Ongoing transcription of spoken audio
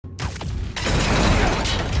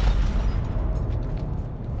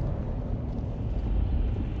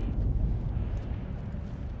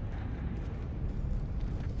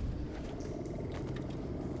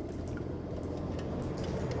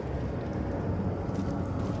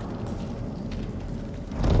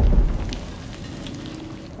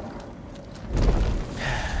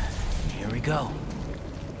go.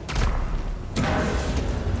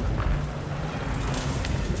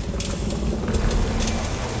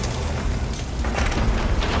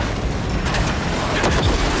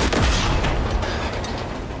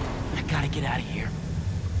 I gotta get out of here.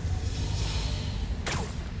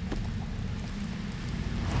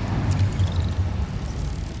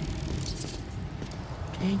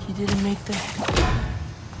 You didn't make that.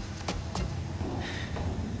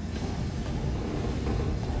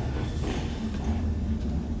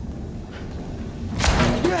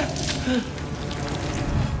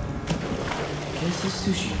 Guess it's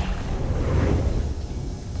sushi.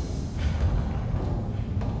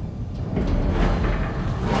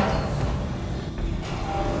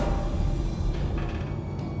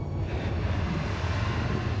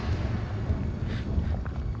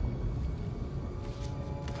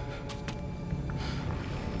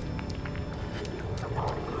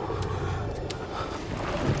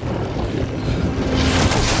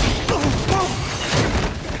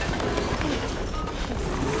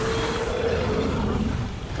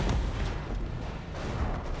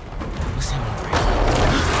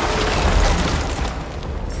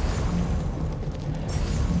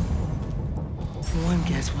 One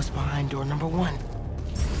guess what's behind door number 1.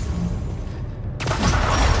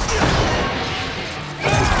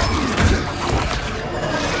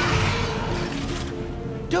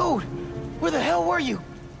 Dude, where the hell were you?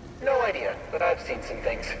 No idea, but I've seen some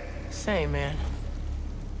things. Same, man.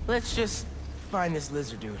 Let's just find this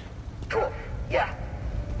lizard dude. Cool, yeah.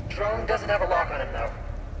 Drone doesn't have a lock on him, though.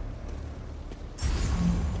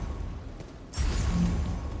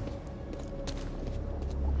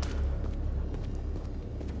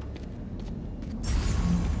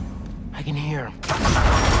 I can hear him.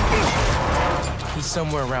 He's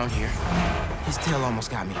somewhere around here. His tail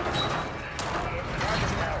almost got me. It's hard to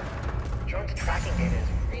tell. Drone's tracking data is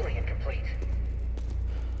really incomplete.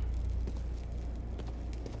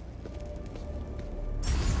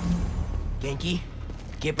 Genki,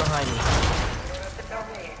 get behind me. You don't have to tell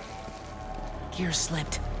me. Gear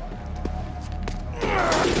slipped.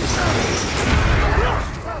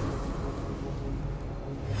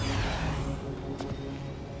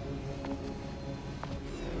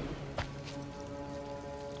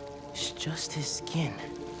 It's just his skin.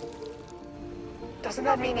 Doesn't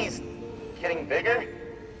that mean he's getting bigger?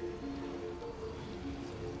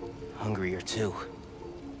 Hungrier too.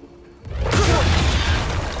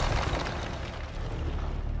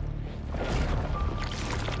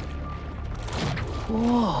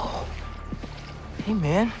 Whoa. Hey,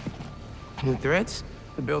 man. New threads?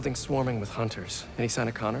 The building's swarming with hunters. Any sign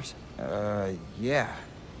of Connors? Yeah.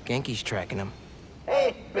 Genki's tracking him.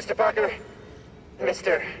 Hey, Mr. Parker.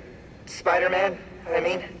 Mr. Spider-Man, I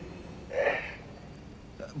mean.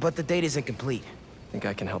 But the data's incomplete. Think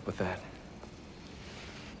I can help with that.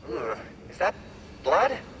 Ugh, is that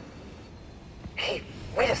blood? Hey,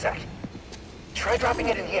 wait a sec. Try dropping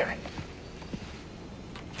it in here.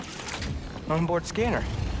 Onboard scanner.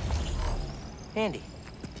 Handy.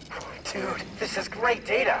 Dude, this is great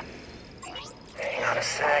data. Hang on a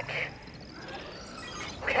sec.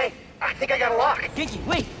 Okay, I think I got a lock. Genki,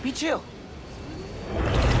 wait! Be chill!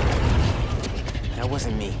 That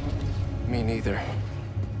wasn't me. Me neither.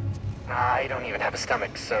 I don't even have a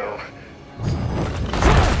stomach, so...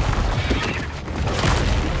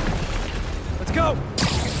 Let's go!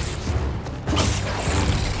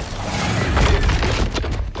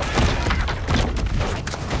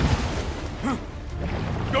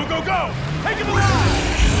 Go, go, go! Take him alive!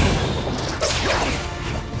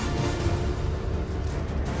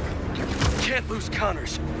 Can't lose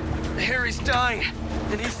Connors. Harry's dying,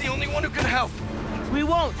 and he's the only one who can help. We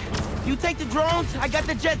won't! You take the drones, I got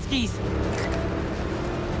the jet skis!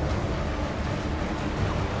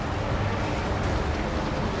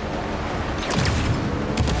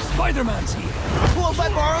 Spider-Man's here! Cool if I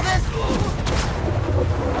borrow this?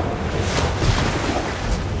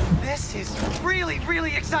 This is really,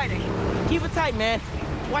 really exciting. Keep it tight, man.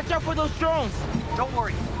 Watch out for those drones. Don't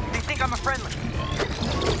worry. They think I'm a friendly.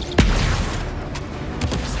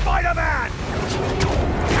 Spider-Man!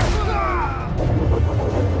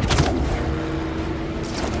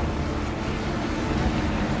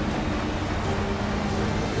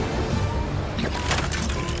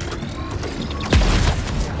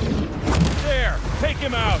 There! Take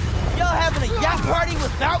him out! Y'all having a yacht party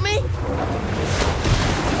without me?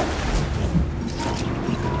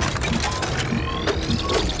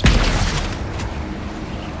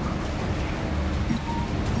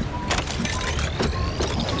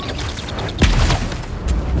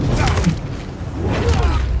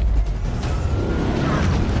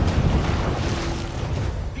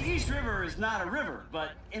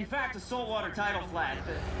 saltwater tidal flat.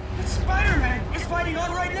 But Spider-Man is fighting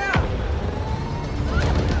on right now!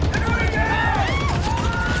 Everybody down!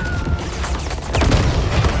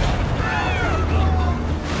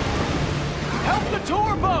 Help the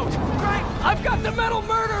tour boat! Right! I've got the metal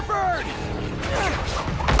murder bird!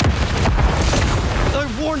 I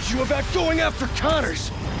warned you about going after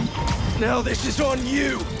Connors! Now this is on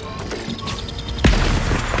you!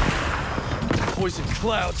 Poison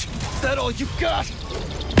clouds, is that all you got?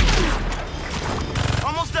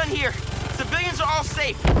 Almost done here. Civilians are all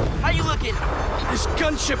safe. How you looking? This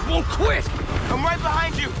gunship won't quit! I'm right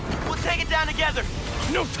behind you. We'll take it down together.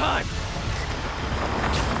 No time!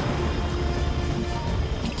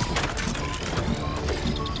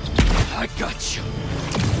 I got you.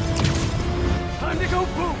 Time to go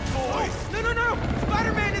boom, boys! No!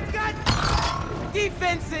 Spider-Man, it's got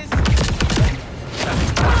defenses!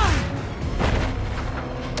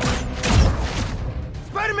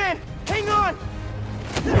 Spider-Man, hang on!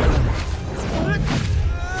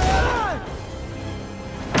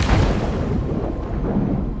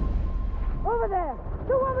 Over there!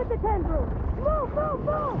 The one with the tendrils! Move!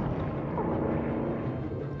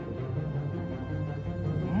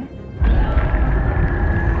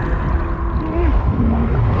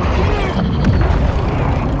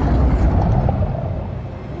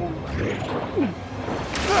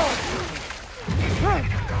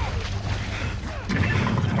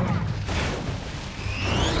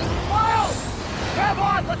 Miles! Grab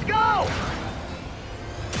on, let's go!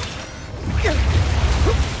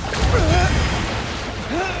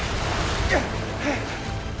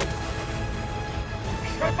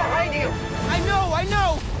 He's right behind you! I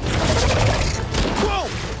know! Whoa!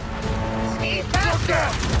 Ski faster!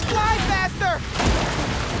 Fly faster!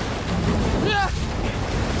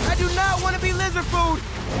 I do not want to be lizard food!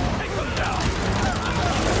 Take them down!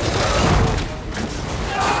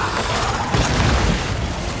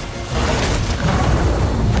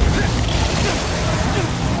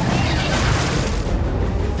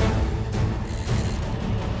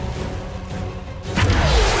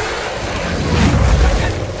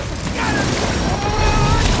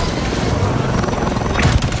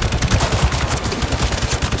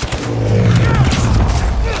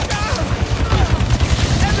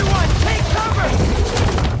 Everyone, take cover!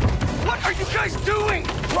 What are you guys doing?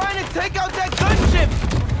 Trying to take out that gunship!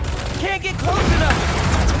 Can't get close enough!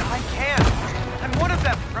 I can. I'm one of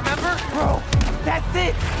them, remember? Bro, that's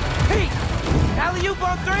it! Pete! Alley-oop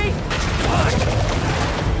on 3?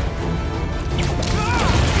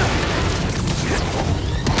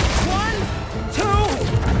 One, two,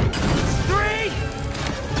 three!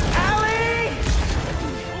 Alley!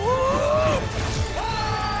 Woo!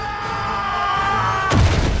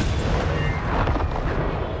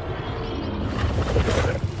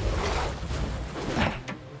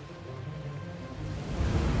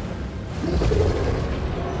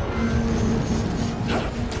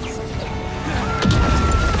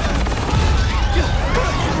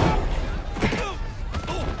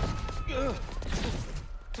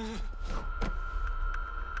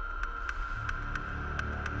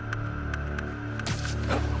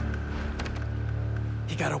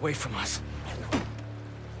 He got away from us.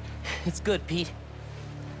 It's good, Pete.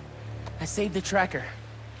 I saved the tracker.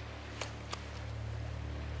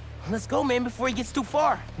 Let's go, man, before he gets too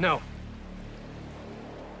far. No.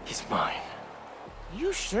 He's mine.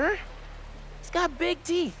 You sure? He's got big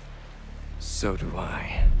teeth. So do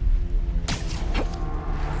I.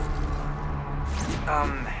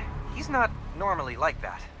 He's not normally like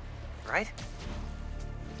that, right?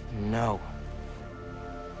 No.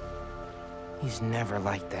 He's never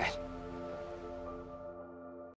like that.